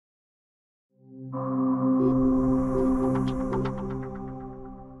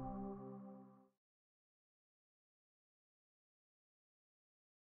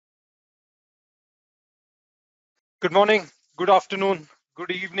Good morning, good afternoon,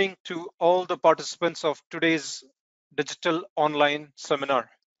 good evening to all the participants of today's digital online seminar.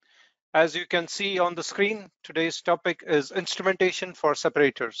 As you can see on the screen, today's topic is instrumentation for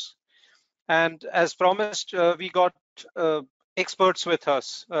separators. And as promised, we got uh, experts with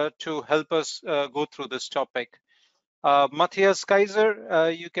us to help us go through this topic. Matthias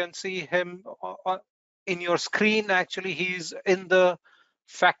Kaiser, you can see him in your screen. Actually, he's in the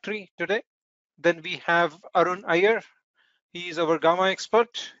factory today. Then we have Arun Iyer. He's our gamma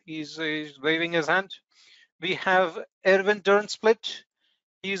expert. He's waving his hand. We have Erwin Doorenspleet.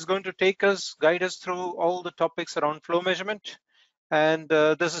 He's going to guide us through all the topics around flow measurement. And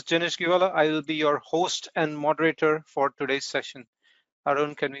this is Jenish Gheewala. I will be your host and moderator for today's session.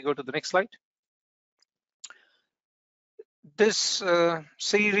 Arun, can we go to the next slide? This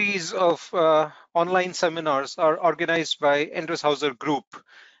series of online seminars are organized by Endress Hauser Group.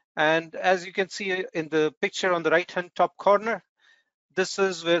 And as you can see in the picture on the right-hand top corner, this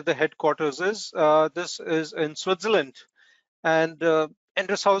is where the headquarters is. This is in Switzerland. And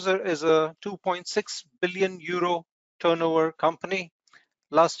Endress Hauser is a 2.6 billion euro turnover company.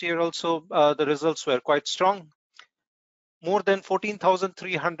 Last year also, the results were quite strong. More than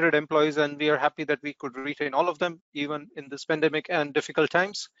 14,300 employees, and we are happy that we could retain all of them, even in this pandemic and difficult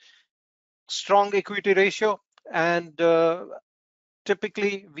times. Strong equity ratio, and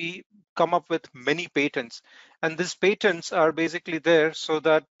typically we come up with many patents, and these patents are basically there so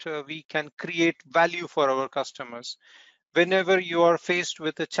that we can create value for our customers. Whenever you are faced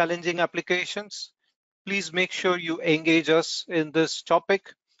with the challenging applications, please make sure you engage us in this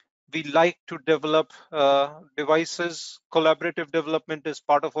topic. We like to develop devices. Collaborative development is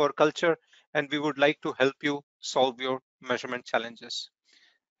part of our culture, and we would like to help you solve your measurement challenges.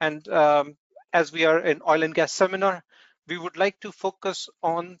 And as we are an oil and gas seminar, we would like to focus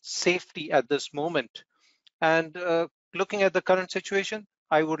on safety at this moment. And looking at the current situation,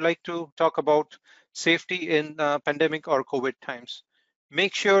 I would like to talk about safety in pandemic or COVID times.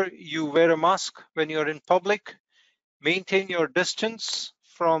 Make sure you wear a mask when you're in public. Maintain your distance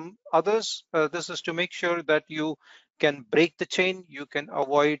from others. This is to make sure that you can break the chain, you can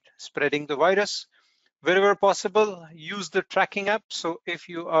avoid spreading the virus. Wherever possible, use the tracking app. So if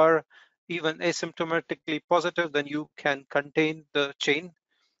you are even asymptomatically positive, then you can contain the chain.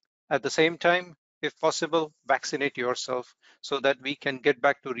 At the same time, if possible, vaccinate yourself so that we can get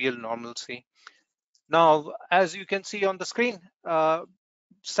back to real normalcy. Now, as you can see on the screen,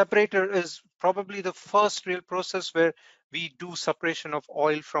 separator is probably the first real process where we do separation of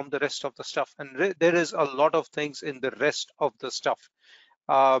oil from the rest of the stuff. And there is a lot of things in the rest of the stuff.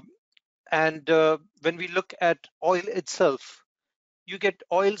 And when we look at oil itself, you get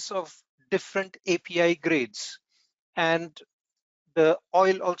oils of different API grades. And the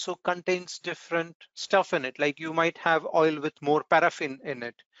oil also contains different stuff in it. Like you might have oil with more paraffin in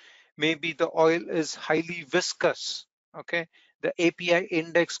it. Maybe the oil is highly viscous, okay? The API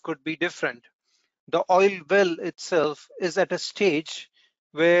index could be different. The oil well itself is at a stage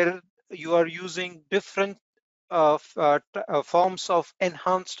where you are using different forms of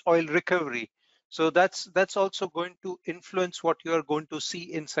enhanced oil recovery. So that's also going to influence what you are going to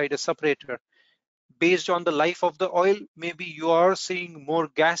see inside a separator. Based on the life of the oil, maybe you are seeing more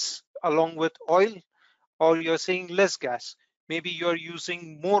gas along with oil, or you're seeing less gas. Maybe you're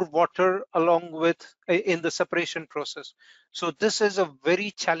using more water along with in the separation process. So this is a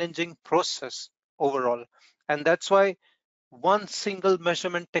very challenging process overall. And that's why one single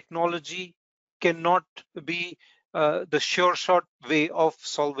measurement technology cannot be the sure shot way of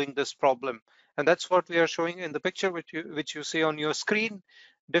solving this problem. And that's what we are showing in the picture, which you see on your screen.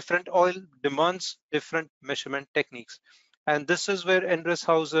 Different oil demands different measurement techniques. And this is where Endress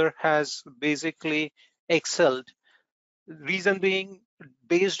Hauser has basically excelled. Reason being,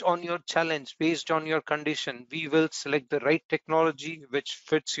 based on your challenge, based on your condition, we will select the right technology which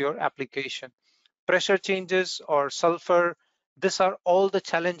fits your application. Pressure changes or sulfur, these are all the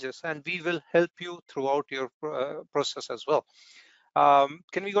challenges, and we will help you throughout your process as well.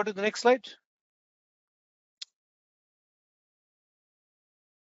 Can we go to the next slide?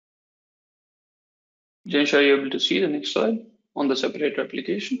 Jenish, are you able to see the next slide on the separator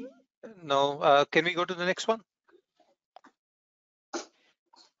application? No, can we go to the next one?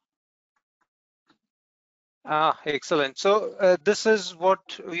 Excellent. So this is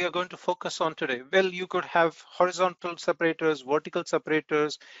what we are going to focus on today. Well, you could have horizontal separators, vertical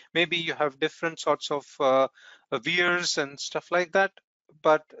separators. Maybe you have different sorts of weirs and stuff like that.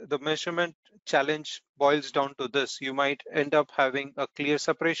 But the measurement challenge boils down to this. You might end up having a clear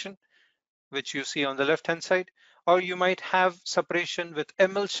separation, which you see on the left-hand side, or you might have separation with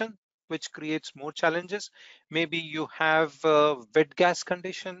emulsion, which creates more challenges. Maybe you have a wet gas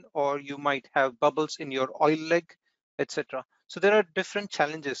condition, or you might have bubbles in your oil leg, etc. So there are different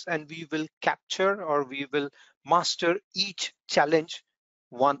challenges, and we will capture, or we will master each challenge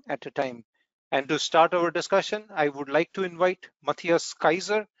one at a time. And to start our discussion, I would like to invite Matthias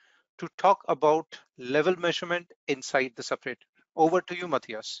Kaiser to talk about level measurement inside the separator. Over to you,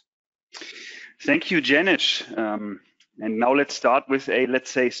 Matthias. Thank you, Jenish. And now let's start with a,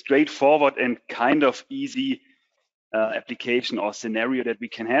 let's say, straightforward and kind of easy application or scenario that we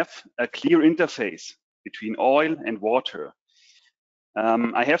can have, a clear interface between oil and water.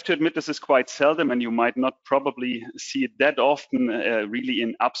 I have to admit this is quite seldom, and you might not probably see it that often really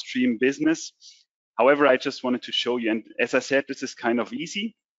in upstream business. However, I just wanted to show you, and as I said, this is kind of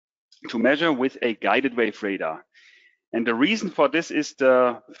easy to measure with a guided wave radar. And the reason for this is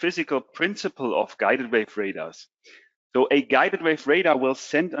the physical principle of guided wave radars. So a guided wave radar will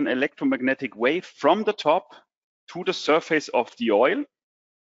send an electromagnetic wave from the top to the surface of the oil.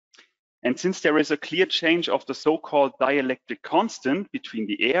 And since there is a clear change of the so-called dielectric constant between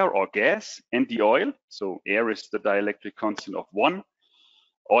the air or gas and the oil, so air is the dielectric constant of 1,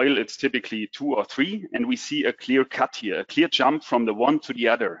 oil it's typically 2 or 3, and we see a clear cut here, a clear jump from the one to the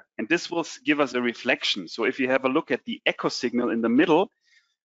other. And this will give us a reflection. So if you have a look at the echo signal in the middle,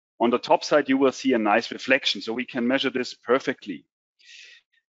 on the top side, you will see a nice reflection. So we can measure this perfectly.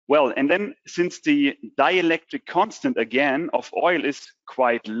 Well, and then since the dielectric constant again of oil is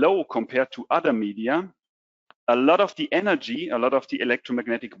quite low compared to other media, a lot of the energy, a lot of the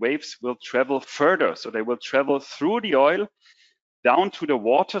electromagnetic waves will travel further. So they will travel through the oil down to the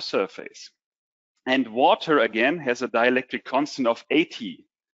water surface. And water again has a dielectric constant of 80.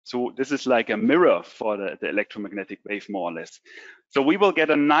 So this is like a mirror for the electromagnetic wave, more or less. So we will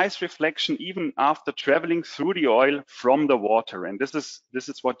get a nice reflection even after traveling through the oil from the water. And this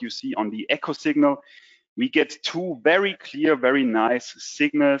is what you see on the echo signal. We get two very clear, very nice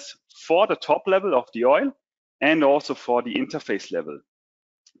signals for the top level of the oil and also for the interface level,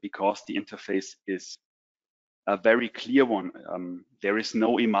 because the interface is a very clear one. There is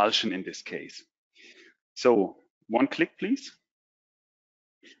no emulsion in this case. So one click, please.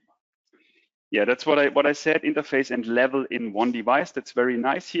 Yeah, that's what I said, interface and level in one device. That's very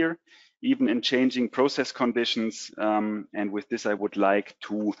nice here, even in changing process conditions. And with this, I would like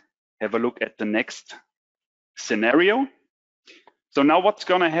to have a look at the next scenario. So now what's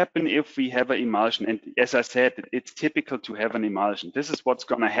going to happen if we have an emulsion? And as I said, it's typical to have an emulsion. This is what's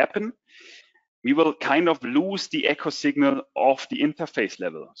going to happen. We will kind of lose the echo signal of the interface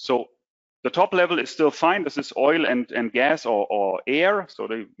level. So the top level is still fine. This is oil and gas or air. So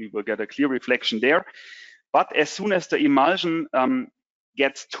we will get a clear reflection there. But as soon as the emulsion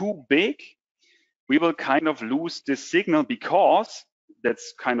gets too big, we will kind of lose this signal, because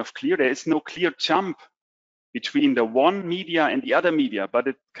that's kind of clear. There is no clear jump between the one media and the other media, but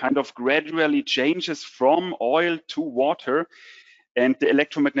it kind of gradually changes from oil to water. And the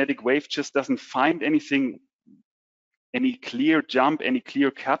electromagnetic wave just doesn't find anything, any clear jump, any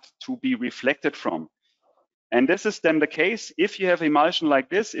clear cut to be reflected from. And this is then the case. If you have emulsion like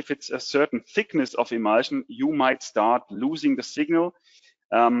this, if it's a certain thickness of emulsion, you might start losing the signal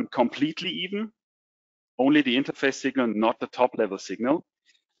completely even. Only the interface signal, not the top level signal.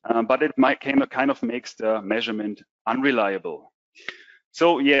 But it might kind of makes the measurement unreliable.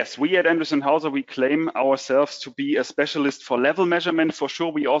 So yes, we at Endress Hauser, we claim ourselves to be a specialist for level measurement. For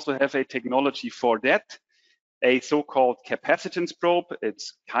sure, we also have a technology for that, a so-called capacitance probe.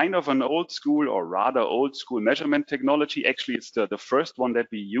 It's kind of an old school, or rather old school measurement technology. Actually, it's the first one that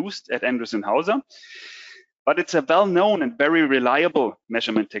we used at Endress Hauser. But it's a well-known and very reliable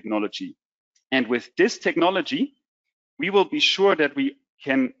measurement technology. And with this technology, we will be sure that we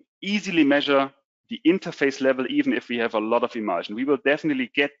can easily measure the interface level, even if we have a lot of emulsion. We will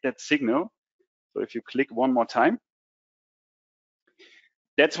definitely get that signal. So if you click one more time,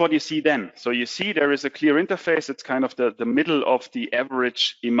 that's what you see then. So you see there is a clear interface. It's kind of the middle of the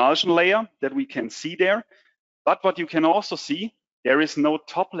average emulsion layer that we can see there. But what you can also see, there is no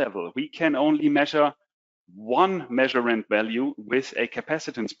top level. We can only measure one measurement value with a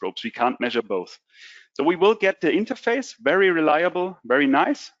capacitance probe. So we can't measure both. So we will get the interface, very reliable, very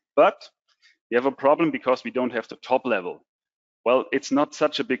nice, but we have a problem because we don't have the top level. Well, it's not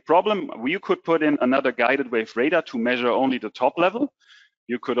such a big problem. You could put in another guided wave radar to measure only the top level.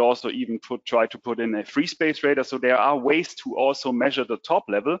 You could also even try to put in a free space radar. So there are ways to also measure the top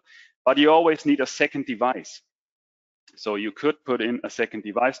level, but you always need a second device. So you could put in a second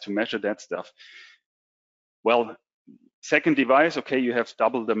device to measure that stuff. Well, second device, okay, you have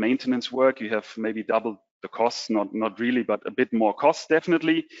double the maintenance work. You have maybe double the costs, not really, but a bit more costs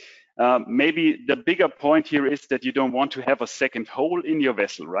definitely. Maybe the bigger point here is that you don't want to have a second hole in your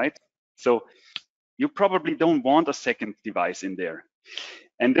vessel, right? So you probably don't want a second device in there.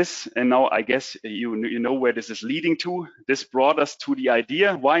 And now I guess you know where this is leading to. This brought us to the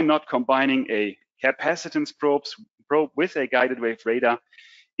idea, why not combining a capacitance probe with a guided wave radar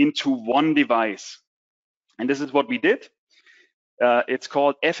into one device? And this is what we did. It's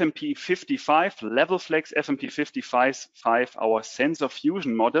called FMP55, Level Flex FMP55, our sensor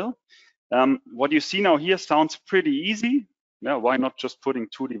fusion model. What you see now here sounds pretty easy. Yeah, why not just putting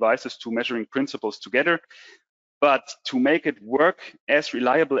two devices, two measuring principles together? But to make it work as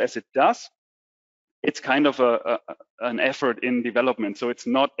reliable as it does, it's kind of an effort in development. So it's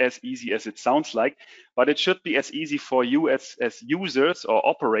not as easy as it sounds like, but it should be as easy for you as users or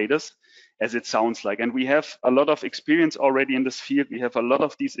operators as it sounds like. And we have a lot of experience already in this field. We have a lot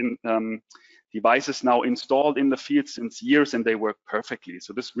of these devices now installed in the field since years, and they work perfectly.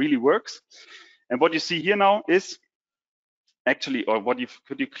 So this really works. And what you see here now is actually, or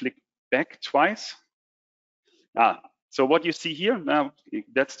could you click back twice? So what you see here, now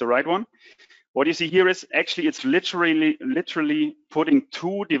that's the right one. What you see here is actually, it's literally putting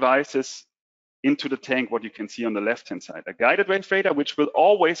two devices into the tank, what you can see on the left-hand side. A guided wave radar, which will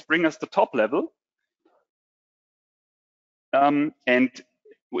always bring us the top level. And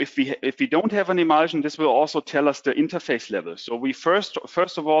if we don't have an emulsion, this will also tell us the interface level. So we first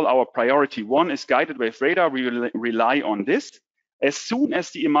of all, our priority one is guided wave radar. We rely on this. As soon as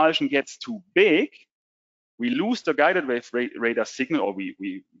the emulsion gets too big, we lose the guided wave radar signal, or we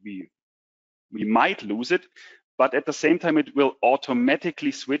might lose it, but at the same time, it will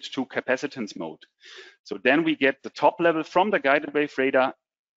automatically switch to capacitance mode. So then we get the top level from the guided wave radar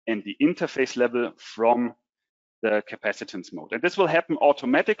and the interface level from the capacitance mode. And this will happen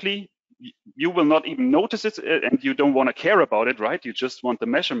automatically. You will not even notice it, and you don't want to care about it, right? You just want the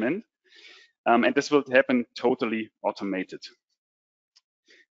measurement. And this will happen totally automated.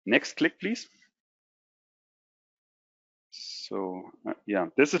 Next click, please. So yeah,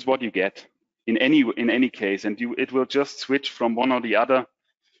 this is what you get in any case, and it will just switch from one to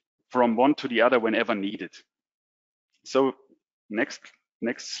the other whenever needed. So next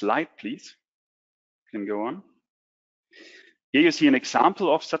slide, please. You can go on. Here you see an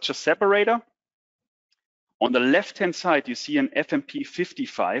example of such a separator. On the left-hand side, you see an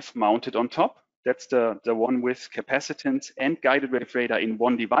FMP55 mounted on top. That's the one with capacitance and guided wave radar in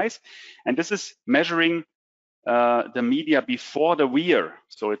one device, and this is measuring the media before the wear.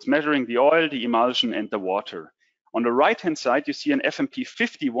 So it's measuring the oil, the emulsion, and the water. On the right-hand side, you see an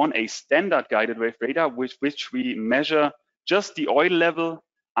FMP51, a standard guided wave radar, with which we measure just the oil level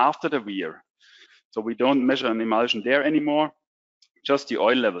after the wear. So we don't measure an emulsion there anymore, just the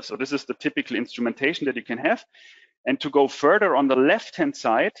oil level. So this is the typical instrumentation that you can have. And to go further, on the left-hand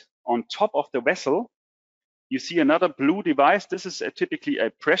side, on top of the vessel, you see another blue device. This is typically a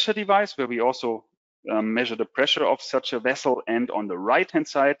pressure device where we also measure the pressure of such a vessel. And on the right-hand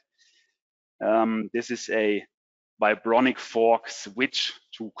side, this is a vibronic fork switch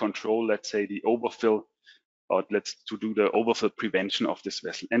to control, let's say, the overfill, or to do the overfill prevention of this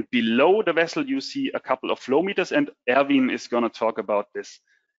vessel. And below the vessel, you see a couple of flow meters, and Erwin is going to talk about this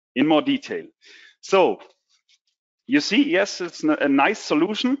in more detail. So you see, yes, it's a nice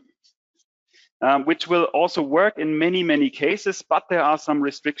solution, which will also work in many cases, but there are some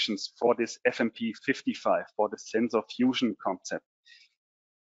restrictions for this FMP55, for the sensor fusion concept.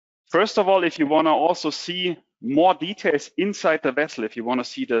 First of all, if you want to also see more details inside the vessel, if you want to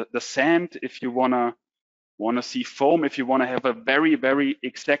see the sand, if you want to see foam, if you want to have a very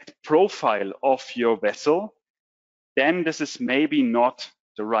exact profile of your vessel, then this is maybe not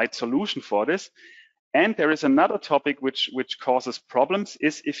the right solution for this. And there is another topic which causes problems,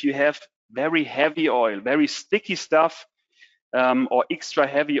 is if you have very heavy oil, very sticky stuff, or extra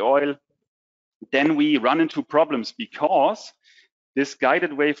heavy oil, then we run into problems, because this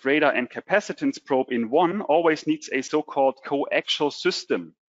guided wave radar and capacitance probe in one always needs a so-called coaxial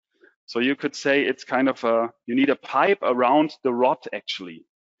system. So you could say it's kind of you need a pipe around the rod actually.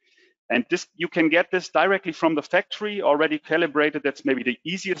 And this, you can get this directly from the factory, already calibrated. That's maybe the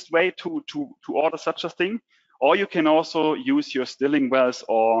easiest way to order such a thing. Or you can also use your stilling wells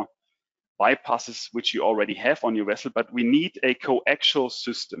or bypasses, which you already have on your vessel, but we need a coaxial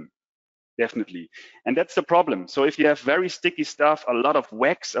system, definitely. And that's the problem. So if you have very sticky stuff, a lot of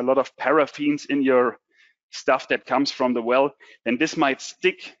wax, a lot of paraffins in your stuff that comes from the well, then this might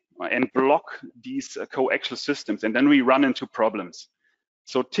stick and block these coaxial systems, and then we run into problems.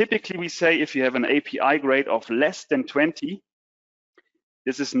 So typically we say if you have an API grade of less than 20,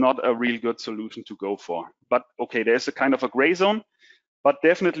 this is not a real good solution to go for. But okay, there's a kind of a gray zone. But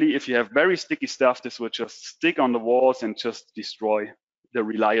definitely, if you have very sticky stuff, this will just stick on the walls and just destroy the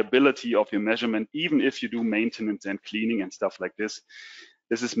reliability of your measurement, even if you do maintenance and cleaning and stuff like this.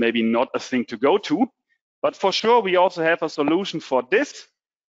 This is maybe not a thing to go to, but for sure, we also have a solution for this.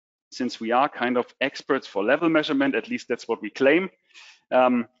 Since we are kind of experts for level measurement, at least that's what we claim.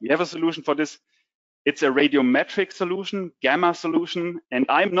 We have a solution for this. It's a radiometric solution, gamma solution, and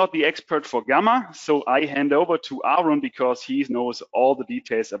I'm not the expert for gamma, so I hand over to Arun because he knows all the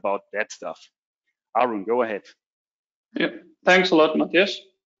details about that stuff. Arun, go ahead. Yeah, thanks a lot, Matthias.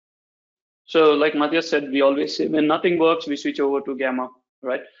 So like Matthias said, we always say when nothing works, we switch over to gamma,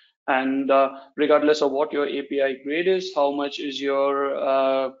 right? And regardless of what your API grade is, how much is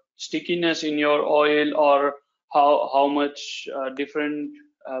your stickiness in your oil, or how much different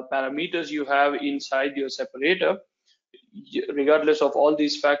parameters you have inside your separator, regardless of all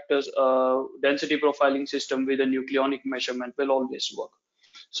these factors, density profiling system with a nucleonic measurement will always work.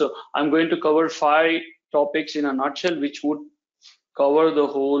 So I'm going to cover 5 topics in a nutshell, which would cover the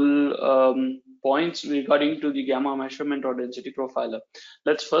whole points regarding to the gamma measurement or density profiler.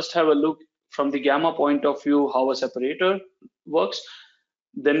 Let's first have a look from the gamma point of view how a separator works.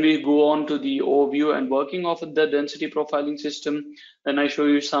 Then we go on to the overview and working of the density profiling system. Then I show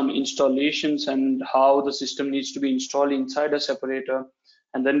you some installations and how the system needs to be installed inside a separator.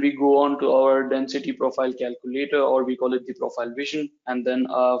 And then we go on to our density profile calculator, or we call it the profile vision, and then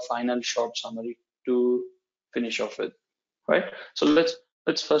a final short summary to finish off with, right? So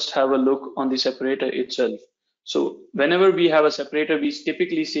let's first have a look on the separator itself. So whenever we have a separator, we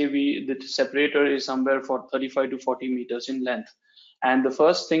typically say the separator is somewhere for 35 to 40 meters in length. And the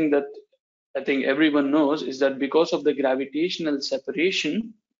first thing that I think everyone knows is that because of the gravitational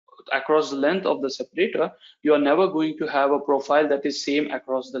separation across the length of the separator, you are never going to have a profile that is same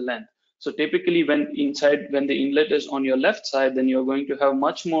across the length. So typically when the inlet is on your left side, then you're going to have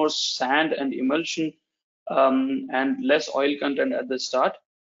much more sand and emulsion and less oil content at the start.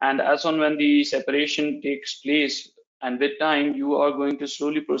 And as on when the separation takes place, and with time, you are going to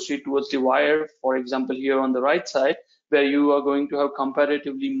slowly proceed towards the wire, for example, here on the right side, where you are going to have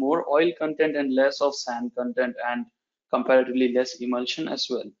comparatively more oil content and less of sand content and comparatively less emulsion as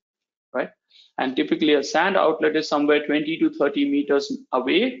well, right? And typically a sand outlet is somewhere 20 to 30 meters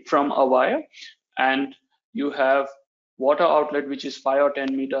away from a wire, and you have water outlet which is 5 or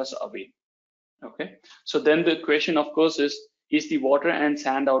 10 meters away. Okay, so then the question of course is the water and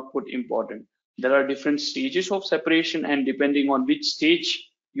sand output important? There are different stages of separation, and depending on which stage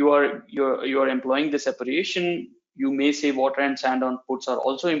you are employing the separation, you may say water and sand outputs are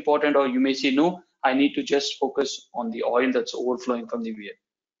also important, or you may say no, I need to just focus on the oil that's overflowing from the weir.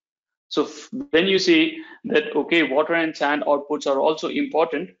 So when you say that okay, water and sand outputs are also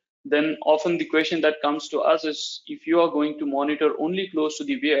important, then often the question that comes to us is, if you are going to monitor only close to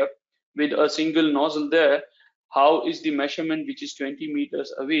the weir with a single nozzle there, how is the measurement which is 20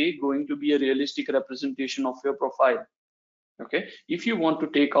 meters away going to be a realistic representation of your profile? Okay, if you want to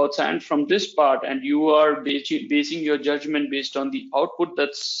take out sand from this part and you are basing your judgment based on the output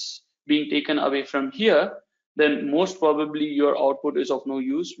that's being taken away from here, then most probably your output is of no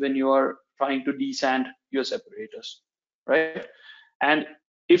use when you are trying to desand your separators, right? And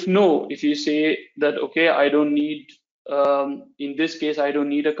if you say that okay, I don't need in this case I don't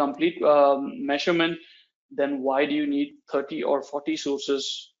need a complete measurement, then why do you need 30 or 40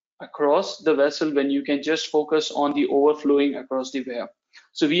 sources across the vessel when you can just focus on the overflowing across the weir?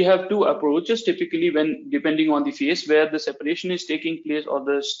 So we have 2 approaches typically when depending on the phase where the separation is taking place or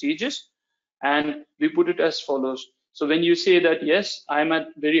the stages, and we put it as follows. So when you say that yes, I'm at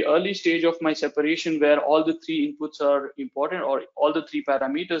very early stage of my separation where all the 3 inputs are important or all the 3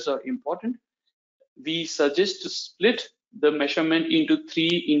 parameters are important, we suggest to split the measurement into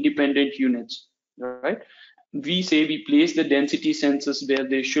 3 independent units, right? We say we place the density sensors where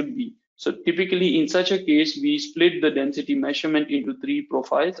they should be. So typically in such a case, we split the density measurement into 3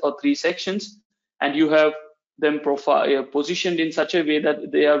 profiles or 3 sections, and you have them positioned in such a way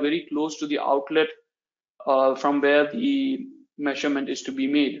that they are very close to the outlet from where the measurement is to be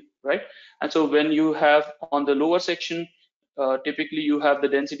made, right? And so when you have on the lower section, typically you have the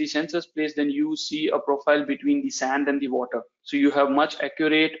density sensors placed, then you see a profile between the sand and the water. So you have much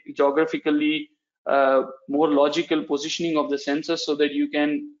accurate, geographically more logical positioning of the sensors so that you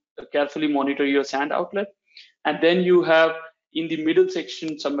can carefully monitor your sand outlet. And then you have in the middle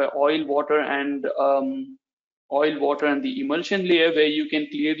section somewhere oil, water, and the emulsion layer where you can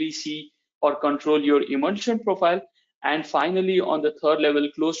clearly see or control your emulsion profile. And finally, on the 3rd level,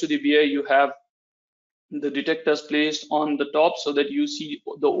 close to the weir, you have the detectors placed on the top so that you see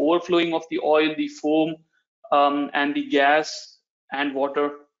the overflowing of the oil, the foam, and the gas and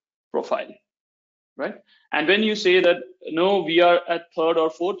water profile, right? And when you say that, no, we are at third or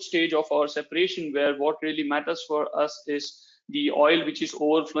fourth stage of our separation, where what really matters for us is the oil which is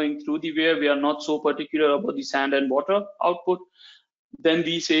overflowing through the weir, we are not so particular about the sand and water output, then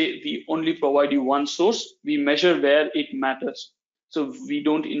we say we only provide you one source, we measure where it matters. So we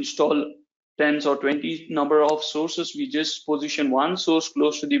don't install 10s or 20 number of sources, we just position one source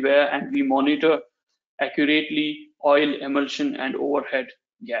close to the weir and we monitor accurately oil, emulsion, and overhead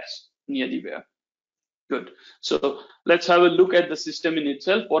gas near the weir. Good. So let's have a look at the system in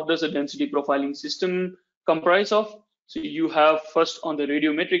itself. What does a density profiling system comprise of? So you have first on the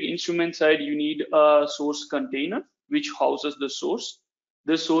radiometric instrument side, you need a source container which houses the source.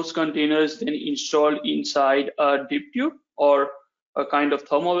 This source container is then installed inside a dip tube or a kind of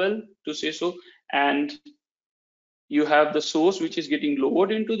thermowell, to say so, and you have the source which is getting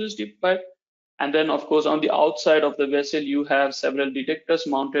lowered into this dip pipe. And then of course on the outside of the vessel, you have several detectors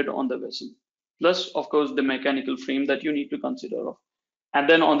mounted on the vessel, plus of course the mechanical frame that you need to consider of. And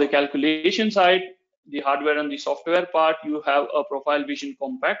then on the calculation side, the hardware and the software part, you have a Profile Vision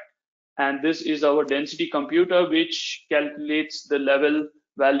Compact, and this is our density computer which calculates the level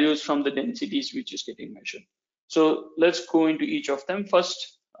values from the densities which is getting measured. So let's go into each of them.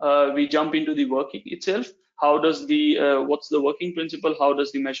 First, we jump into the working itself. How does the what's the working principle? How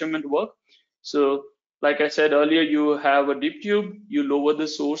does the measurement work? So like I said earlier, you have a dip tube, you lower the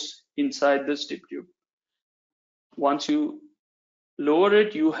source inside this dip tube. Once you lower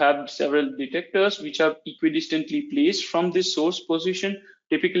it, you have several detectors which are equidistantly placed from this source position,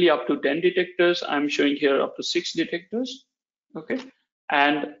 typically up to 10 detectors. I'm showing here up to 6 detectors. Okay.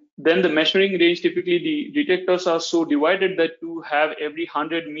 And then the measuring range, typically the detectors are so divided that you have every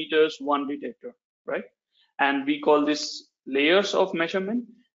 100 meters one detector, right? And we call this layers of measurement.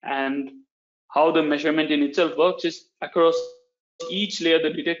 And how the measurement in itself works is across each layer, the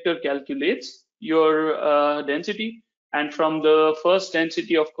detector calculates your density. And from the first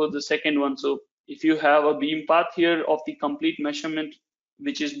density, of course, the second one. So if you have a beam path here of the complete measurement,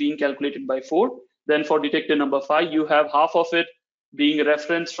 which is being calculated by 4, then for detector number 5, you have half of it being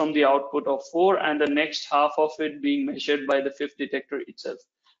referenced from the output of 4, and the next half of it being measured by the 5th detector itself,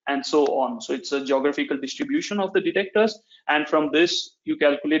 and so on. So it's a geographical distribution of the detectors, and from this you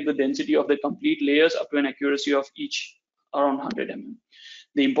calculate the density of the complete layers up to an accuracy of each around 100 mm.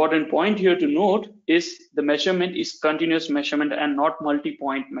 The important point here to note is the measurement is continuous measurement and not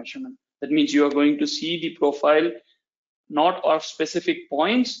multi-point measurement. That means you are going to see the profile not of specific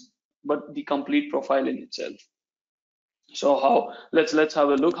points, but the complete profile in itself. So how, let's have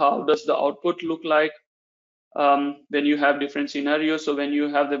a look. How does the output look like when you have different scenarios? So when you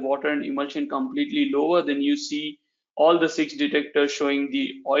have the water and emulsion completely lower, then you see all the 6 detectors showing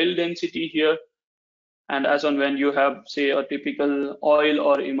the oil density here. And as on when you have, say, a typical oil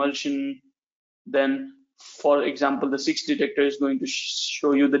or emulsion, then for example, the 6th detector is going to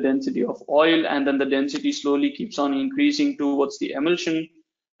show you the density of oil, and then the density slowly keeps on increasing towards the emulsion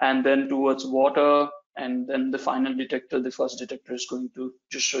and then towards water, and then the final detector, the 1st detector, is going to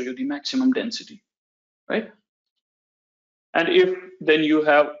just show you the maximum density, right? And if then you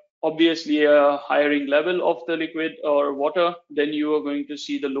have obviously a higher level of the liquid or water, then you are going to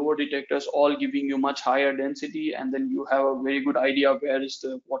see the lower detectors all giving you much higher density, and then you have a very good idea where is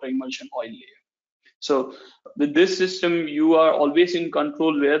the water emulsion oil layer. So with this system, you are always in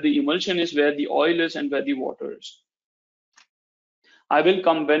control where the emulsion is, where the oil is, and where the water is. I will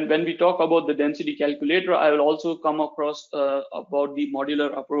come when we talk about the density calculator, I will also come across about the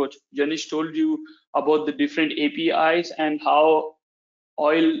modular approach. Jenish told you about the different APIs and how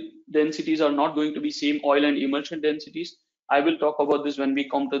oil densities are not going to be same oil and emulsion densities. I will talk about this when we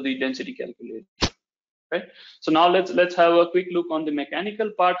come to the density calculator. Right. So now let's have a quick look on the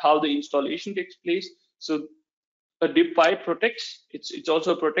mechanical part, how the installation takes place. So a dip pipe protects, it's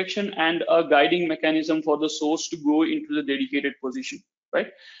also a protection and a guiding mechanism for the source to go into the dedicated position, right?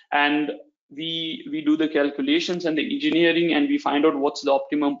 And we do the calculations and the engineering, and we find out what's the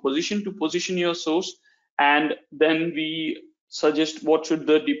optimum position to position your source, and then we suggest what should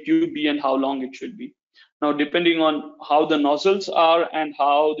the dip tube be and how long it should be. Now, depending on how the nozzles are and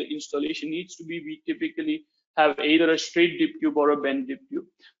how the installation needs to be, we typically have either a straight dip tube or a bent dip tube.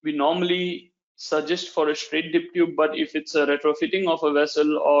 We normally suggest for a straight dip tube, but if it's a retrofitting of a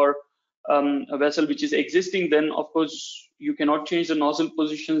vessel or a vessel which is existing, then of course you cannot change the nozzle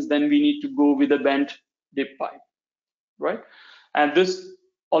positions, then we need to go with a bent dip pipe, right? And this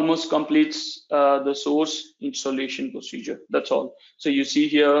almost completes the source installation procedure. That's all. So you see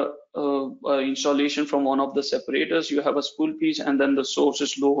here installation from one of the separators, you have a spool piece, and then the source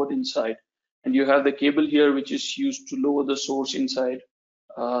is lowered inside. And you have the cable here, which is used to lower the source inside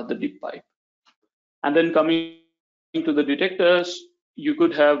the dip pipe. And then coming to the detectors, you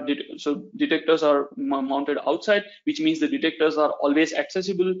could have, so detectors are mounted outside, which means the detectors are always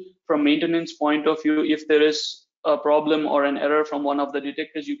accessible from maintenance point of view. If there is a problem or an error from one of the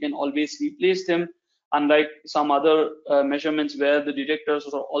detectors, you can always replace them, unlike some other measurements where the detectors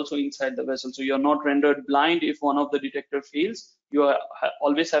are also inside the vessel. So you're not rendered blind if one of the detector fails. You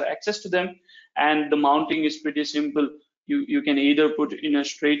always have access to them, and the mounting is pretty simple. You can either put in a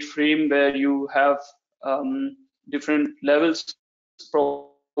straight frame where you have different levels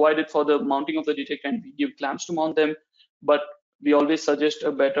provided for the mounting of the detector, and we give clamps to mount them. But we always suggest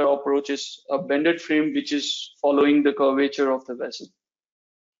a better approach is a bended frame, which is following the curvature of the vessel,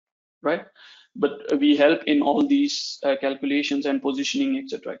 right? But we help in all these calculations and positioning,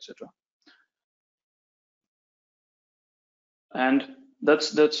 etc., etc. And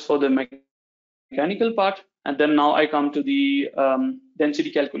that's for the mechanical part. And then now I come to the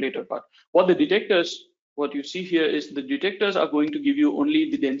density calculator part. What you see here is the detectors are going to give you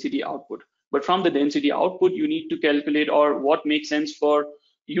only the density output. But from the density output, you need to calculate, or what makes sense for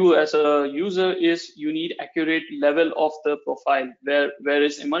you as a user is you need accurate level of the profile. Where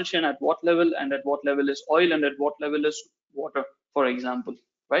is emulsion, at what level, and at what level is oil, and at what level is water, for example,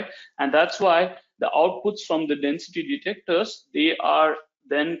 right? And that's why the outputs from the density detectors, they are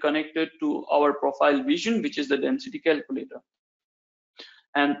then connected to our profile vision, which is the density calculator.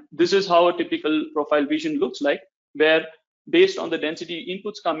 And this is how a typical profile vision looks like, where based on the density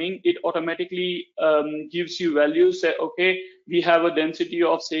inputs coming, it automatically gives you values. Say, okay, we have a density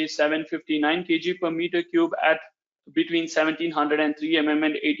of say 759 kg per meter cube at between 1703 mm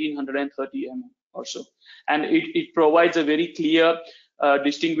and 1830 mm or so. And it provides a very clear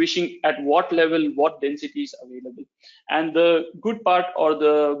distinguishing at what level what density is available. And the good part or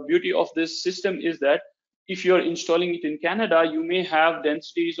the beauty of this system is that if you're installing it in Canada, you may have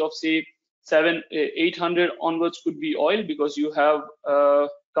densities of say 800 onwards could be oil, because you have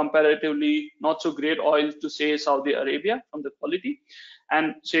comparatively not so great oil to say Saudi Arabia from the quality.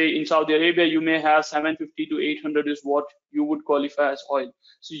 And say in Saudi Arabia, you may have 750 to 800 is what you would qualify as oil.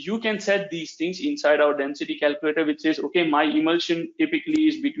 So you can set these things inside our density calculator, which says, okay, my emulsion typically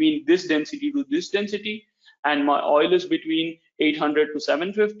is between this density to this density, and my oil is between 800 to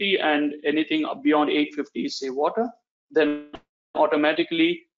 750, and anything beyond 850 is say water. Then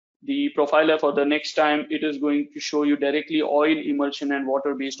automatically the profiler for the next time, it is going to show you directly oil, emulsion, and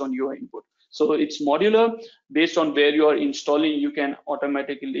water based on your input. So it's modular. Based on where you are installing, you can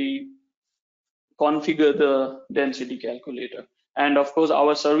automatically configure the density calculator. And of course,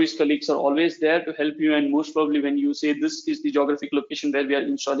 our service colleagues are always there to help you. And most probably when you say this is the geographic location where we are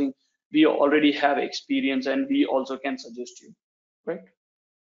installing, we already have experience and we also can suggest you, right?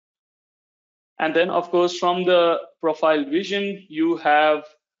 And then of course, from the profile vision, you have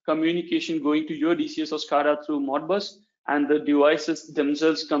communication going to your DCS or SCADA through Modbus, and the devices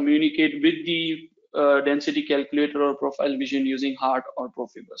themselves communicate with the density calculator or profile vision using HART or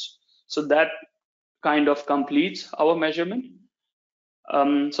Profibus. So that kind of completes our measurement.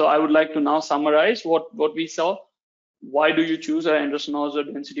 So I would like to now summarize what we saw. Why do you choose our Endress Hauser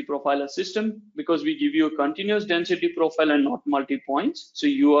density profiler system? Because we give you a continuous density profile and not multi-points. So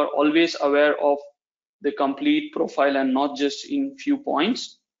you are always aware of the complete profile and not just in few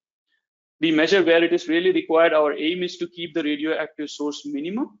points. We measure where it is really required. Our aim is to keep the radioactive source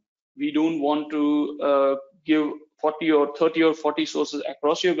minimum. We don't want to give 40 or 30 or 40 sources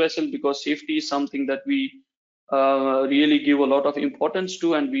across your vessel, because safety is something that we really give a lot of importance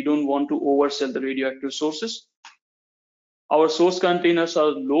to, and we don't want to oversell the radioactive sources. Our source containers are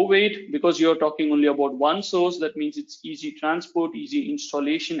low weight, because you're talking only about one source. That means it's easy transport, easy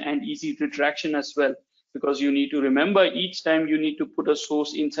installation, and easy retraction as well, because you need to remember each time you need to put a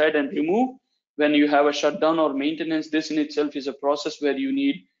source inside and remove. When you have a shutdown or maintenance, this in itself is a process where you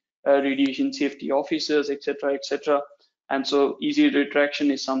need radiation safety officers, etc., etc. And so easy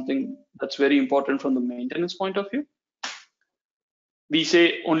retraction is something that's very important from the maintenance point of view. We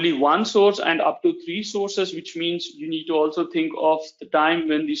say only one source and up to 3 sources, which means you need to also think of the time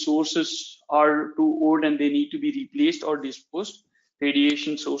when the sources are too old and they need to be replaced or disposed.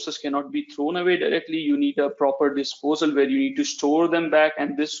 Radiation sources cannot be thrown away directly. You need a proper disposal where you need to store them back,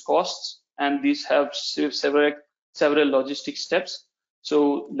 and this costs, and these have several logistic steps.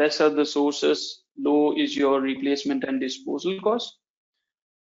 So lesser the sources, low is your replacement and disposal cost.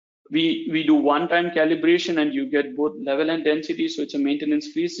 We do one-time calibration and you get both level and density, so it's a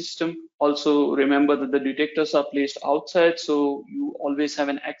maintenance-free system. Also remember that the detectors are placed outside, so you always have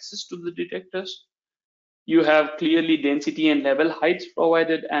an access to the detectors. You have clearly density and level heights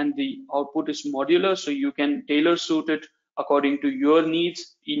provided, and the output is modular, so you can tailor suit it according to your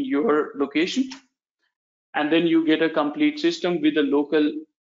needs in your location. And then you get a complete system with a local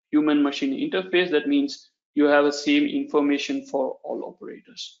human machine interface. That means you have the same information for all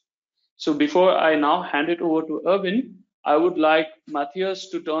operators. So before I now hand it over to Erwin, I would like Matthias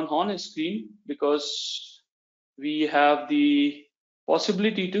to turn on his screen, because we have the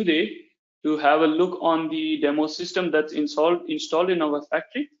possibility today to have a look on the demo system that's installed in our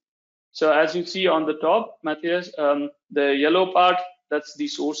factory. So as you see on the top, Matthias, the yellow part, that's the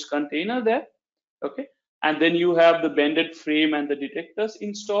source container there, okay? And then you have the bended frame and the detectors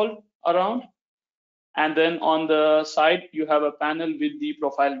installed around. And then on the side, you have a panel with the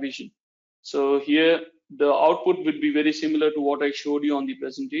profile vision. So here, the output would be very similar to what I showed you on the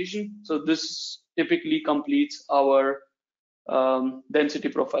presentation. So this typically completes our density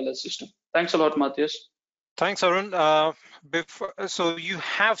profiler system. Thanks a lot, Matthias. Thanks, Arun. So you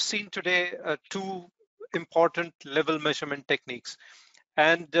have seen today two important level measurement techniques.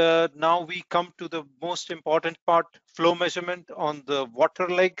 And now we come to the most important part, flow measurement on the water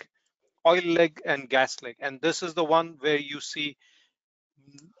leg, oil leg, and gas leg. And this is the one where you see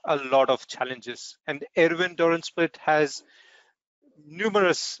a lot of challenges. And Erwin Doorenspleet has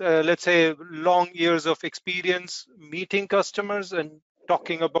numerous, let's say, long years of experience meeting customers and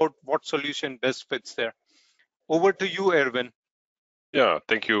talking about what solution best fits there. Over to you, Erwin. Yeah,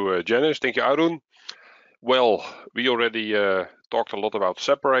 thank you, Jenish. Thank you, Arun. Well, we already talked a lot about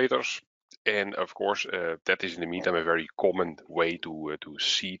separators, and of course, that is in the meantime a very common way to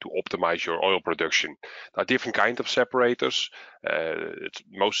optimize your oil production. There are different kinds of separators. It's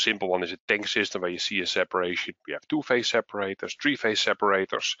most simple one is a tank system where you see a separation. We have two-phase separators, three-phase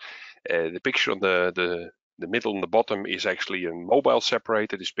separators. The picture on the middle and the bottom is actually a mobile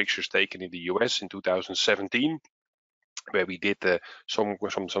separator. This picture is taken in the US in 2017. Where we did some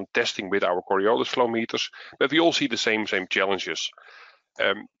testing with our Coriolis flow meters, but we all see the same challenges.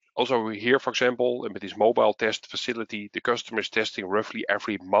 Also here, for example, with this mobile test facility, the customer is testing roughly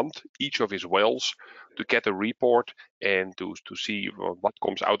every month each of his wells to get a report and to see what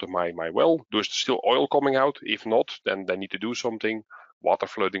comes out of my well. There's still oil coming out? If not, then they need to do something, water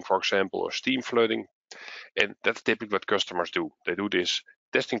flooding, for example, or steam flooding. And that's typically what customers do. They do this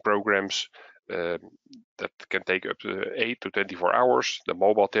testing programs that can take up to 8 to 24 hours. The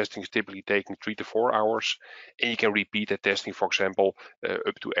mobile testing is typically taking 3 to 4 hours, and you can repeat that testing, for example,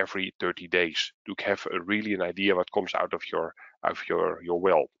 up to every 30 days to have really an idea what comes out of your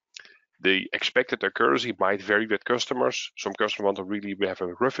well. The expected accuracy might vary with customers. Some customers want to really have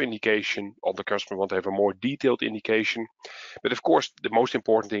a rough indication. Other customers want to have a more detailed indication. But of course, the most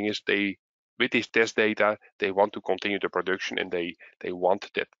important thing is with this test data, they want to continue the production, and they want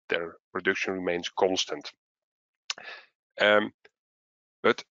that their production remains constant. And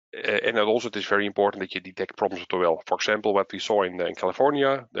also it is very important that you detect problems with the well. For example, what we saw in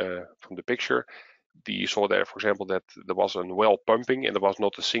California from the picture, you saw there, for example, that there was a well pumping and there was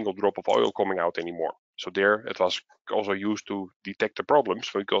not a single drop of oil coming out anymore. So there it was also used to detect the problems,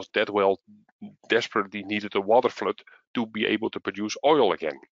 because that well desperately needed a water flood to be able to produce oil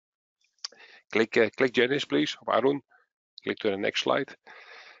again. Click Jenish, please, or Arun. Click to the next slide.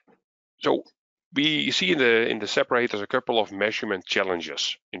 So we see in the separators a couple of measurement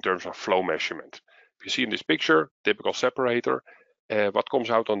challenges in terms of flow measurement. If you see in this picture, typical separator, what comes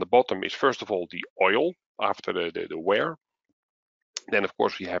out on the bottom is first of all the oil after the wear. Then of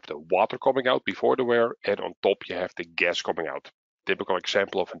course we have the water coming out before the wear, and on top you have the gas coming out. Typical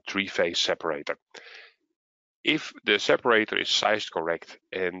example of a three-phase separator. If the separator is sized correct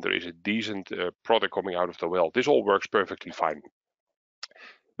and there is a decent product coming out of the well, this all works perfectly fine.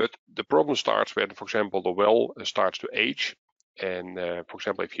 But the problem starts when, for example, the well starts to age. And for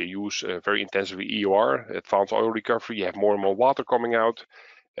example, if you use very intensively EOR, advanced oil recovery, you have more and more water coming out.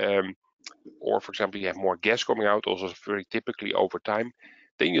 Or for example, you have more gas coming out, also very typically over time.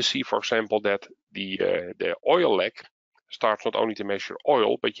 Then you see, for example, that the oil leg starts not only to measure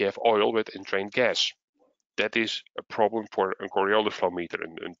oil, but you have oil with entrained gas. That is a problem for a Coriolis flow meter,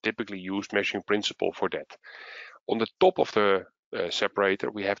 and typically used measuring principle for that. On the top of the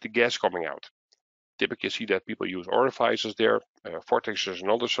separator, we have the gas coming out. Typically, you see that people use orifices there. Vortex is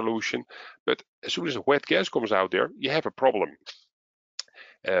another solution, but as soon as a wet gas comes out there, you have a problem.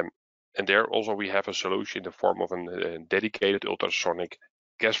 And there also we have a solution in the form of a dedicated ultrasonic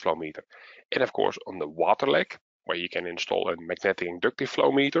gas flow meter. And of course, on the water leg, where you can install a magnetic inductive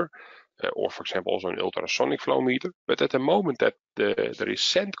flow meter, or for example also an ultrasonic flow meter. But at the moment that there is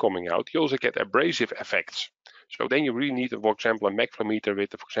sand coming out, you also get abrasive effects. So then you really need, for example, a MAC flow meter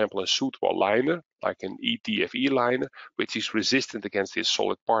with, for example, a suitable liner, like an ETFE liner, which is resistant against these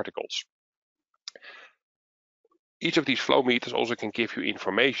solid particles. Each of these flow meters also can give you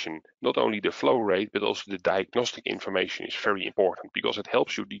information, not only the flow rate, but also the diagnostic information is very important because it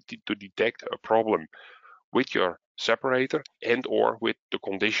helps you to detect a problem with your separator and or with the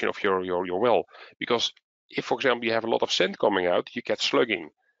condition of your well. Because if, for example, you have a lot of sand coming out, you get slugging.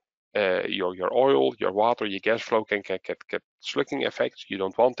 Your oil, your water, your gas flow can get slugging effects. You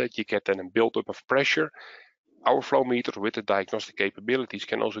don't want that. You get then a buildup of pressure. Our flow meter with the diagnostic capabilities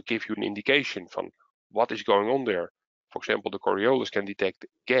can also give you an indication from what is going on there. For example, the Coriolis can detect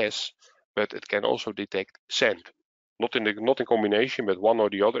gas, but it can also detect sand. Not in combination, but one or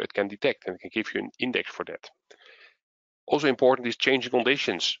the other it can detect, and it can give you an index for that. Also important is changing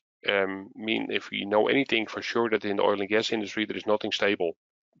conditions. Mean if we know anything for sure that in the oil and gas industry there is nothing stable.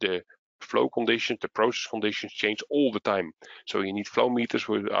 The flow conditions, the process conditions change all the time. So you need flow meters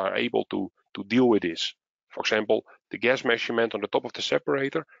who are able to deal with this. For example, the gas measurement on the top of the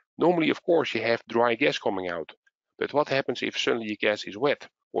separator. Normally, of course, you have dry gas coming out. But what happens if suddenly your gas is wet,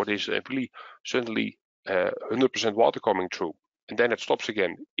 or there's really suddenly 100% water coming through, and then it stops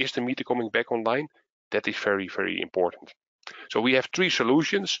again? Is the meter coming back online? That is very, very important. So we have three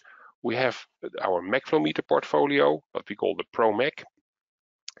solutions. We have our MAC flow meter portfolio, what we call the Pro MAC.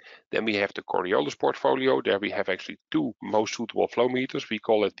 Then we have the Coriolis portfolio. There we have actually two most suitable flow meters. We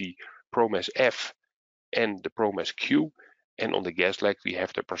call it the ProMass F and the ProMass Q. And on the gas leg, we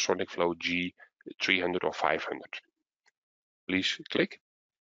have the Ultrasonic Flow G 300 or 500. Please click.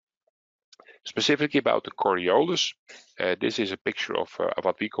 Specifically about the Coriolis, this is a picture of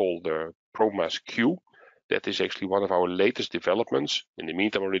what we call the ProMass Q. That is actually one of our latest developments. In the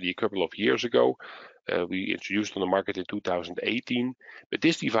meantime, already a couple of years ago, we introduced on the market in 2018. But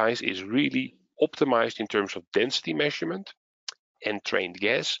this device is really optimized in terms of density measurement, entrained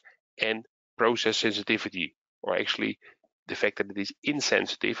gas, and process sensitivity, or actually the fact that it is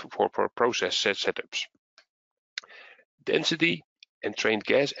insensitive for process setups. Density, entrained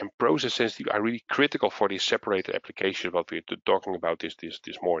gas, and process sensitivity are really critical for this separator application, what we're talking about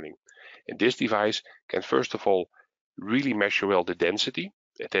this morning. And this device can first of all really measure well the density.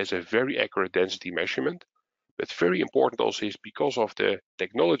 It has a very accurate density measurement, but very important also is because of the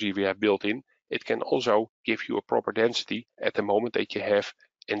technology we have built in, it can also give you a proper density at the moment that you have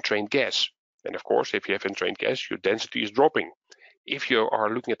entrained gas. And of course, if you have entrained gas, your density is dropping. If you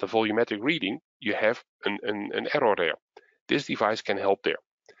are looking at the volumetric reading, you have an error there. This device can help there.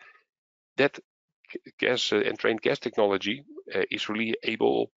 That entrained gas technology is really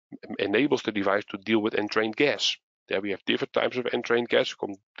enables the device to deal with entrained gas. There we have different types of entrained gas.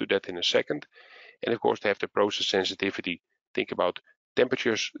 We'll come to that in a second. And of course, they have the process sensitivity. Think about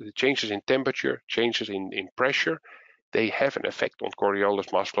temperatures, changes in temperature, changes in pressure. They have an effect on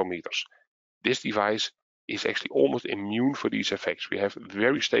Coriolis mass flow meters. This device is actually almost immune for these effects. We have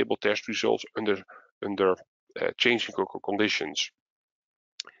very stable test results under changing conditions.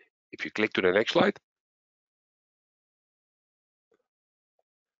 If you click to the next slide.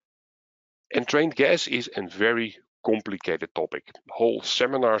 Entrained gas is a very complicated topic. Whole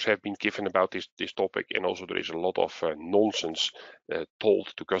seminars have been given about this topic, and also there is a lot of nonsense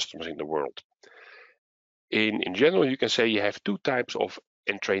told to customers in the world. In general, you can say you have two types of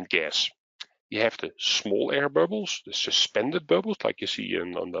entrained gas. You have the small air bubbles, the suspended bubbles, like you see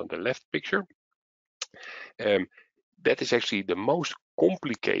on the left picture. That is actually the most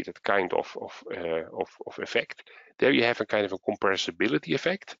complicated kind of effect. There you have a kind of a compressibility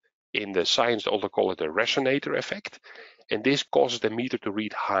effect. In the science, they also call it a resonator effect, and this causes the meter to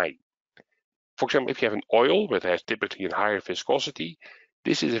read high. For example, if you have an oil that has typically a higher viscosity,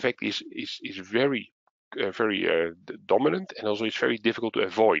 this effect is very dominant, and also it's very difficult to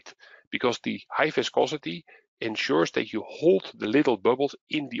avoid because the high viscosity ensures that you hold the little bubbles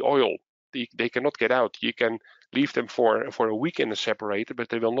in the oil. They cannot get out. You can leave them for a week in the separator, but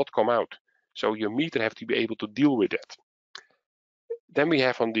they will not come out. So your meter have to be able to deal with that. Then we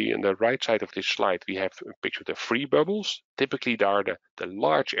have on the right side of this slide, we have a picture of the free bubbles. Typically, they are the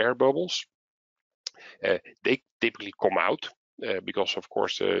large air bubbles. They typically come out because, of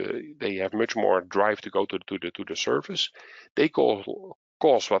course, they have much more drive to go to the surface. They cause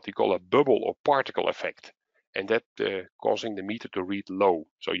what we call a bubble or particle effect, and that causing the meter to read low.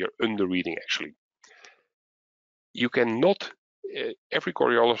 So you're under reading actually. You cannot. Every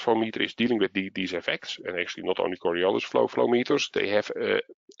Coriolis flow meter is dealing with these effects, and actually not only Coriolis flow meters, they have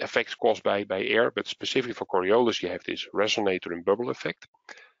effects caused by air, but specifically for Coriolis you have this resonator and bubble effect.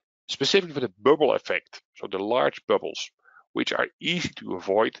 Specifically for the bubble effect, so the large bubbles, which are easy to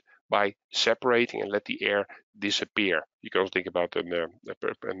avoid by separating and let the air disappear. You can also think about an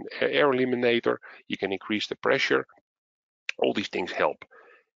air eliminator. You can increase the pressure. All these things help.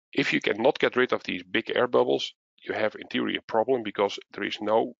 If you cannot get rid of these big air bubbles, you have in theory a problem because there is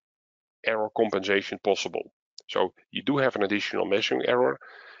no error compensation possible. So you do have an additional measuring error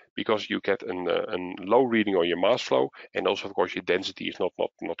because you get a low reading on your mass flow, and also of course your density is not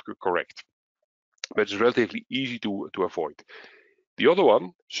correct. But it's relatively easy to avoid. The other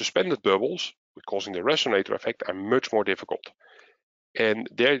one, suspended bubbles causing the resonator effect, are much more difficult. And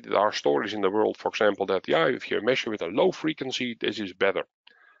there are stories in the world, for example, that if you measure with a low frequency, this is better.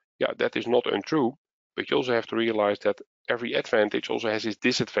 Yeah, that is not untrue, but you also have to realize that every advantage also has its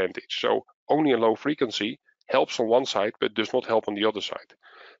disadvantage. So only a low frequency helps on one side, but does not help on the other side.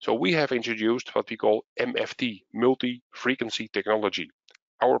 So we have introduced what we call MFT, multi-frequency technology.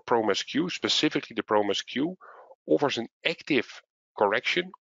 Our ProMass Q, specifically the ProMass Q, offers an active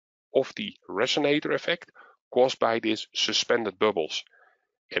correction of the resonator effect caused by these suspended bubbles.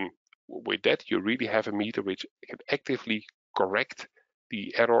 And with that, you really have a meter which can actively correct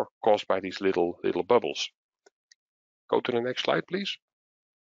the error caused by these little bubbles. Go to the next slide, please.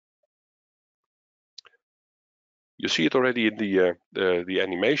 You see it already in the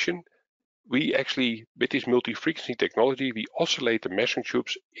animation. We actually, with this multi-frequency technology, we oscillate the measuring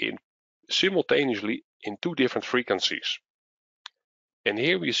tubes simultaneously in 2 different frequencies. And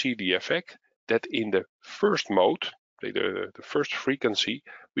here we see the effect that in the first mode, the first frequency,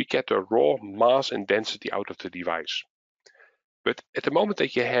 we get the raw mass and density out of the device. But at the moment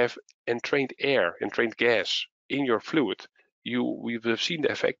that you have entrained air, entrained gas in your fluid, we have seen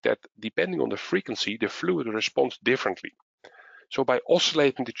the effect that depending on the frequency, the fluid responds differently. So by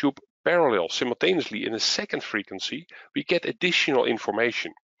oscillating the tube parallel simultaneously in a second frequency, we get additional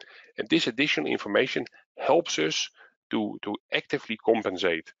information. And this additional information helps us to actively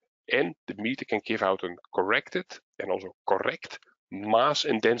compensate. And the meter can give out a corrected and also correct mass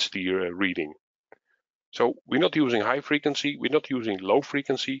and density reading. So we're not using high frequency, we're not using low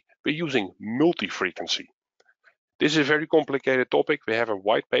frequency, we're using multi-frequency. This is a very complicated topic. We have a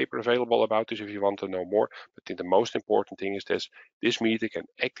white paper available about this if you want to know more. But I think the most important thing is this meter can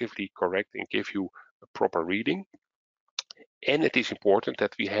actively correct and give you a proper reading. And it is important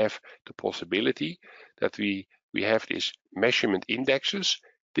that we have the possibility that we have these measurement indexes.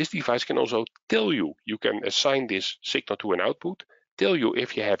 This device can also tell you can assign this signal to an output, tell you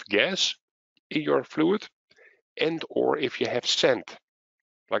if you have gas in your fluid and or if you have sand.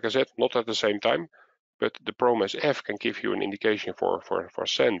 Like I said, not at the same time, but the ProMass F can give you an indication for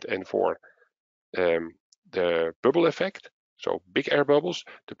sand and for the bubble effect. So big air bubbles.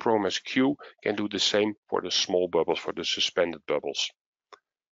 The ProMass Q can do the same for the small bubbles, for the suspended bubbles.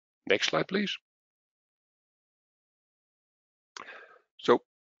 Next slide, please. So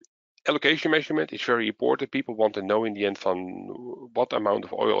allocation measurement is very important. People want to know in the end what amount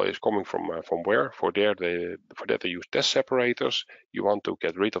of oil is coming from where. For that they use test separators. You want to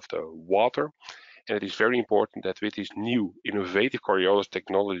get rid of the water. And it is very important that with this new innovative Coriolis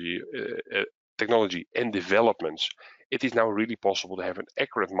technology and developments, it is now really possible to have an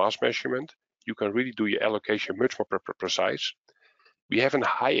accurate mass measurement. You can really do your allocation much more precise. We have a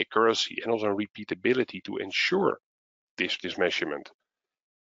high accuracy and also repeatability to ensure this measurement.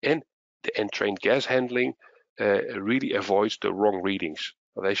 And the entrained gas handling really avoids the wrong readings.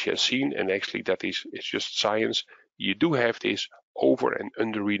 But as you have seen, and actually it's just science, you do have this over and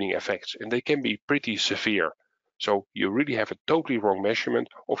under reading effects, and they can be pretty severe. So you really have a totally wrong measurement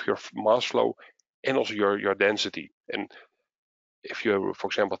of your mass flow and also your density. And if you, for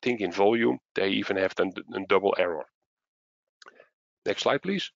example, think in volume, they even have a double error. Next slide,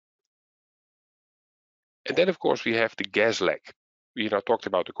 please. And then, of course, we have the gas lag. We now talked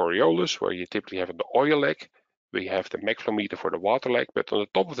about the Coriolis, where you typically have the oil lag. We have the max flow meter for the water lag, but on the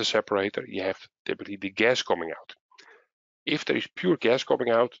top of the separator, you have typically the gas coming out. If there is pure gas coming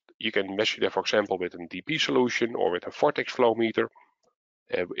out, you can measure that, for example, with a DP solution or with a vortex flow meter.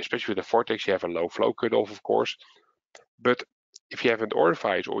 Especially with the vortex, you have a low flow cutoff, of course. But if you have an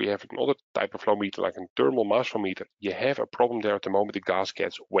orifice or you have another type of flow meter, like a thermal mass flow meter, you have a problem there at the moment the gas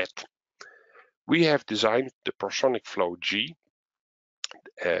gets wet. We have designed the Ultrasonic Flow G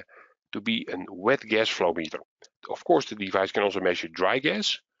to be a wet gas flow meter. Of course, the device can also measure dry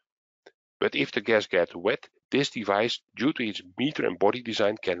gas, but if the gas gets wet, this device, due to its meter and body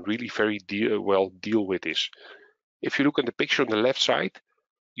design, can really very well deal with this. If you look at the picture on the left side,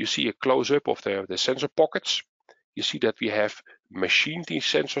 you see a close-up of the sensor pockets. You see that we have machined these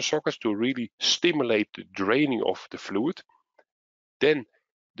sensor sockets to really stimulate the draining of the fluid. Then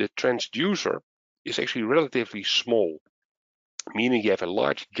the transducer is actually relatively small. meaning you have a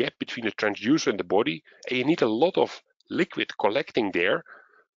large gap between the transducer and the body, and you need a lot of liquid collecting there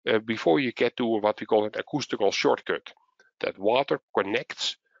before you get to what we call an acoustical shortcut. That water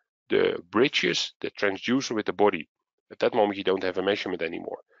connects the bridges, the transducer with the body. At that moment, you don't have a measurement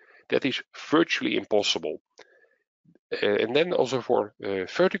anymore. That is virtually impossible. And then also for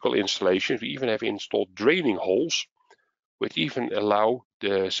vertical installations, we even have installed draining holes, which even allow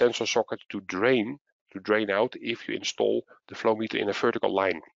the sensor socket to drain out if you install the flow meter in a vertical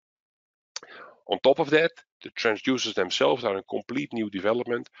line. On top of that, the transducers themselves are a complete new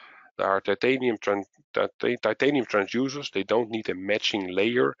development. There are titanium transducers. They don't need a matching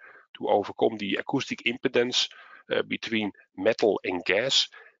layer to overcome the acoustic impedance between metal and gas.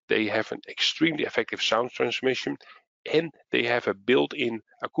 They have an extremely effective sound transmission, and they have a built-in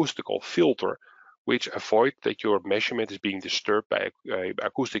acoustical filter which avoid that your measurement is being disturbed by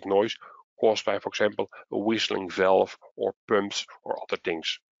acoustic noise caused by, for example, a whistling valve or pumps or other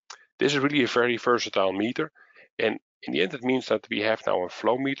things. This is really a very versatile meter, and in the end it means that we have now a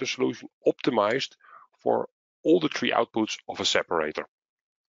flow meter solution optimized for all the three outputs of a separator.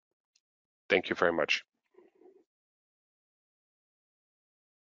 Thank you very much.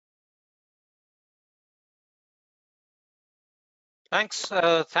 Thanks,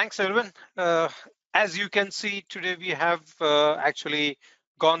 thanks, Erwin. As you can see, today we have actually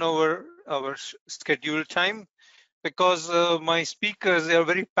gone over our scheduled time because my speakers are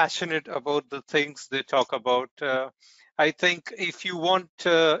very passionate about the things they talk about. I think if you want,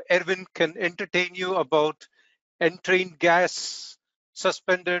 Erwin can entertain you about entrained gas,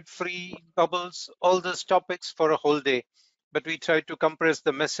 suspended free bubbles, all those topics for a whole day. But we try to compress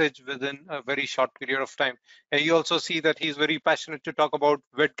the message within a very short period of time. And you also see that he's very passionate to talk about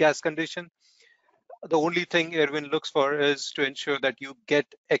wet gas condition. The only thing Erwin looks for is to ensure that you get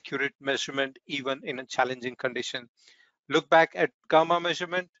accurate measurement even in a challenging condition. Look back at gamma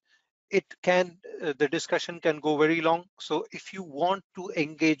measurement. It can, the discussion can go very long. So if you want to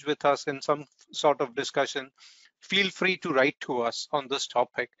engage with us in some sort of discussion, feel free to write to us on this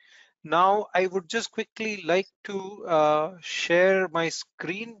topic. Now, I would just quickly like to share my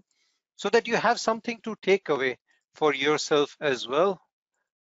screen so that you have something to take away for yourself as well.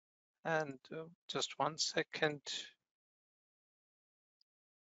 And just 1 second.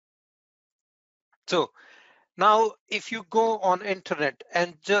 So now if you go on internet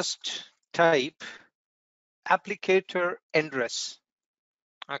and just type applicator Endress,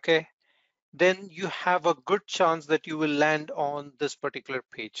 okay, then you have a good chance that you will land on this particular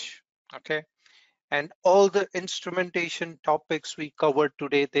page, okay? And all the instrumentation topics we covered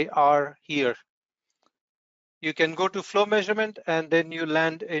today, they are here. You can go to flow measurement and then you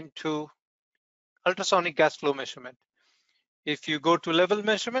land into ultrasonic gas flow measurement. If you go to level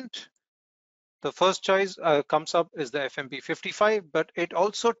measurement, the first choice comes up is the FMP 55, but it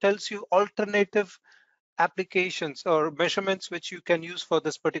also tells you alternative applications or measurements which you can use for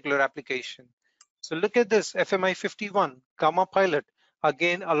this particular application. So look at this, FMI 51, Gamma Pilot,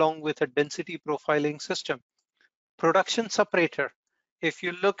 again along with a density profiling system. Production separator, if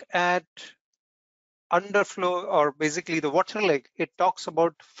you look at underflow or basically the water leg, it talks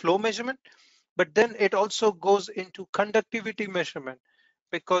about flow measurement, but then it also goes into conductivity measurement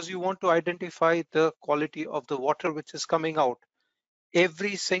because you want to identify the quality of the water which is coming out.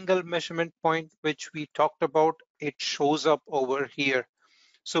 Every single measurement point which we talked about, it shows up over here.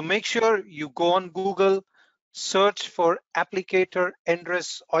 So make sure you go on Google, search for applicator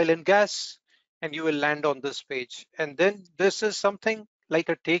Endress oil and gas, and you will land on this page. And then this is something like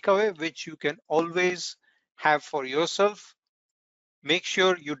a takeaway which you can always have for yourself. Make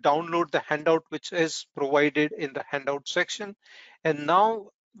sure you download the handout which is provided in the handout section. And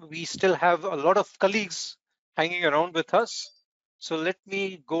now we still have a lot of colleagues hanging around with us. So let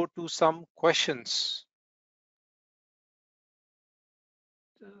me go to some questions.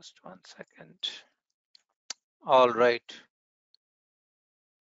 Just 1 second. All right.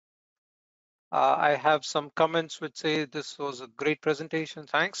 I have some comments which say this was a great presentation.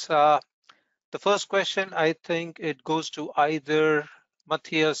 Thanks. The first question, I think it goes to either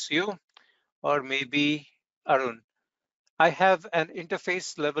Matthias, you, or maybe Arun. I have an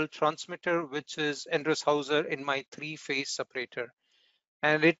interface level transmitter, which is Endress Hauser in my 3-phase separator,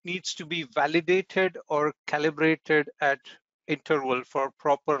 and it needs to be validated or calibrated at interval for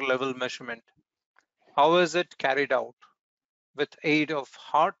proper level measurement. How is it carried out? With aid of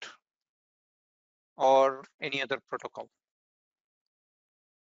HART or any other protocol?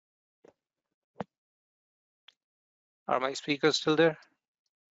 Are my speakers still there?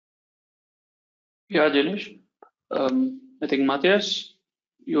 Yeah, Jenish. I think Matthias,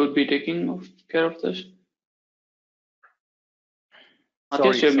 you would be taking care of this.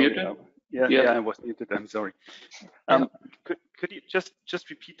 Matthias, you're muted. Yeah, I was muted. I'm sorry. Could you just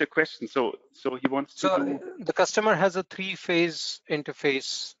repeat the question? So he wants to do. The customer has a 3-phase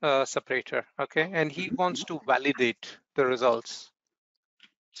interface separator, okay, and he wants to validate the results.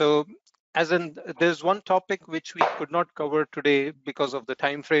 So, as in, there's one topic which we could not cover today because of the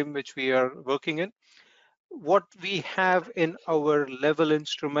time frame which we are working in. What we have in our level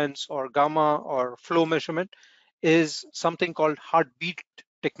instruments or gamma or flow measurement is something called heartbeat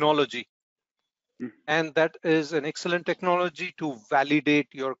technology. And that is an excellent technology to validate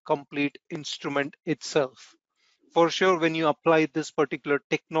your complete instrument itself. For sure, when you apply this particular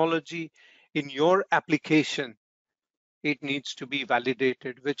technology in your application, it needs to be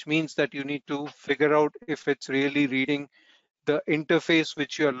validated, which means that you need to figure out if it's really reading the interface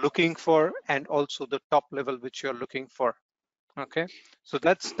which you're looking for and also the top level which you're looking for. Okay, so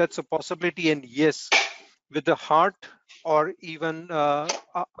that's a possibility. And yes, with the heart or even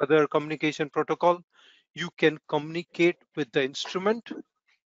other communication protocol, you can communicate with the instrument,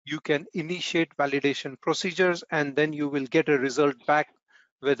 you can initiate validation procedures, and then you will get a result back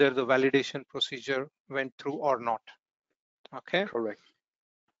whether the validation procedure went through or not. Okay. Correct.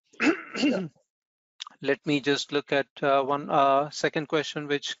 Let me just look at one second question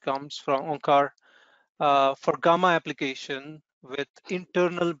which comes from Onkar. For gamma application with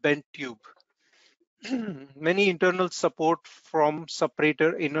internal bent tube, many internal support from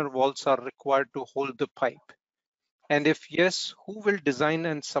separator inner walls are required to hold the pipe. And if yes, who will design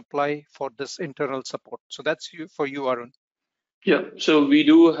and supply for this internal support? So that's for you, Arun. Yeah, so we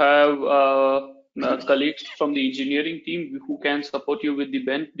do have colleagues from the engineering team who can support you with the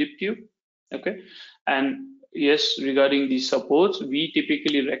bent dip tube. Okay, and yes, regarding the supports, we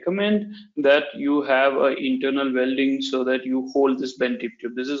typically recommend that you have an internal welding so that you hold this bent dip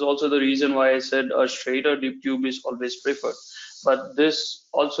tube. This is also the reason why I said a straighter dip tube is always preferred. But this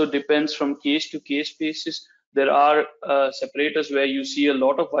also depends from case to case basis. There are separators where you see a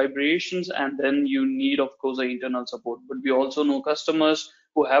lot of vibrations and then you need, of course, an internal support. But we also know customers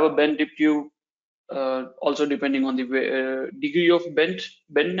who have a bent dip tube, also depending on the degree of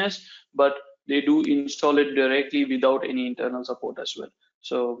bentness, but they do install it directly without any internal support as well.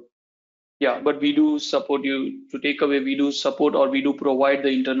 So yeah, but we do support you to take away, we do support or we do provide the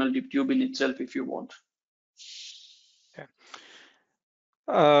internal dip tube in itself if you want.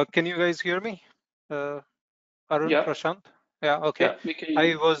 Okay. Can you guys hear me? Arun, yeah. Prashant? Yeah, okay.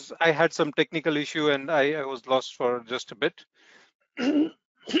 Yeah, I had some technical issue and I was lost for just a bit.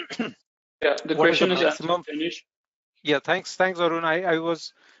 Yeah, the question is maximum finished. Yeah, thanks, Arun.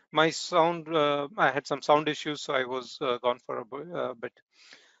 My sound, I had some sound issues, so I was gone for a bit.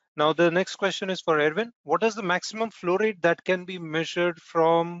 Now the next question is for Erwin. What is the maximum flow rate that can be measured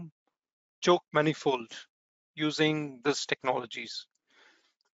from choke manifold using these technologies?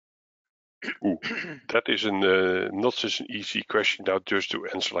 Ooh, that is not such an easy question now just to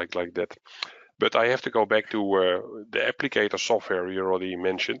answer like that. But I have to go back to the applicator software you already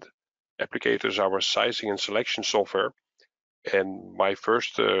mentioned. Applicator is our sizing and selection software. And my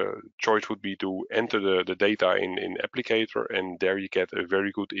first choice would be to enter the data in applicator, and there you get a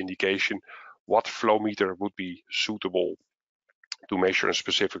very good indication what flow meter would be suitable to measure a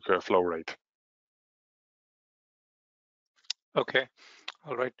specific flow rate. Okay,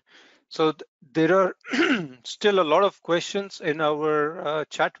 all right. So there are still a lot of questions in our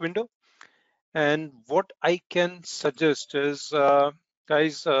chat window. And what I can suggest is,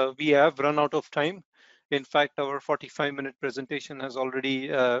 guys, we have run out of time. In fact, our 45-minute presentation has already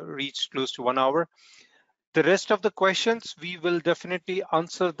reached close to 1 hour. The rest of the questions, we will definitely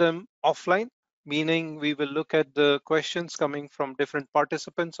answer them offline, meaning we will look at the questions coming from different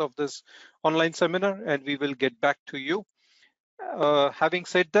participants of this online seminar, and we will get back to you. Having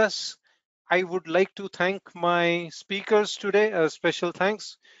said this, I would like to thank my speakers today. A special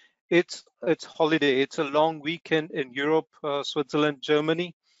thanks. It's holiday. It's a long weekend in Europe, Switzerland,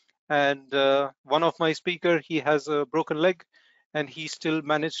 Germany, and one of my speaker, he has a broken leg, and he still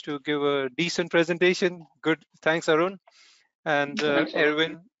managed to give a decent presentation. Good, thanks, Arun, and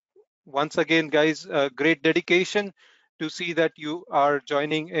Erwin. Once again, guys, great dedication to see that you are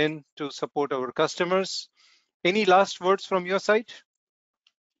joining in to support our customers. Any last words from your side?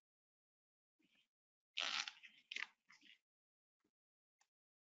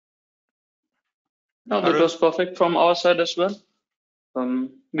 No, that was perfect from our side as well.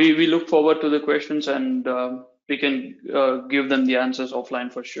 We look forward to the questions and we can give them the answers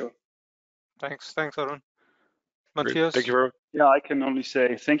offline for sure. Thanks, Arun. Matthias? Thank you very much. Yeah, I can only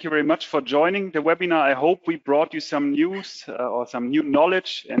say thank you very much for joining the webinar. I hope we brought you some news or some new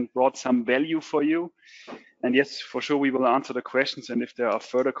knowledge and brought some value for you. And yes, for sure, we will answer the questions. And if there are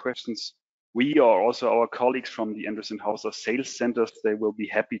further questions, we or also our colleagues from the Endress Hauser sales centers, they will be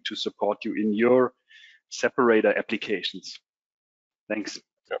happy to support you in your separator applications. Thanks.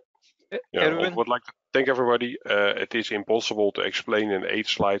 Yeah, I Erwin? would like to thank everybody. It is impossible to explain in 8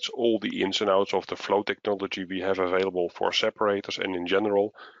 slides all the ins and outs of the flow technology we have available for separators and in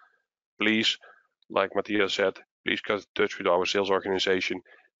general. Please, like Matthias said, please get in touch with our sales organization.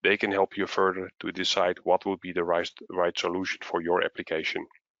 They can help you further to decide what would be the right solution for your application.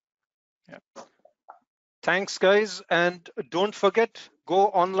 Yeah. Thanks, guys. And don't forget, go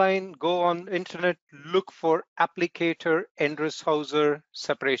online, go on internet, look for applicator Endress Hauser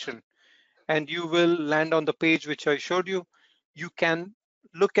separation, and you will land on the page which I showed you. You can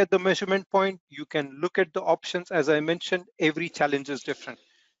look at the measurement point. You can look at the options. As I mentioned, every challenge is different.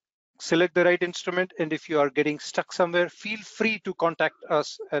 Select the right instrument, and if you are getting stuck somewhere, feel free to contact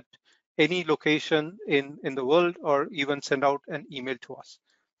us at any location in the world, or even send out an email to us.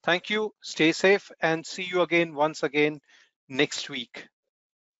 Thank you, stay safe, and see you again once again next week.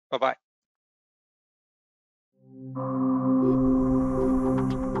 Bye-bye.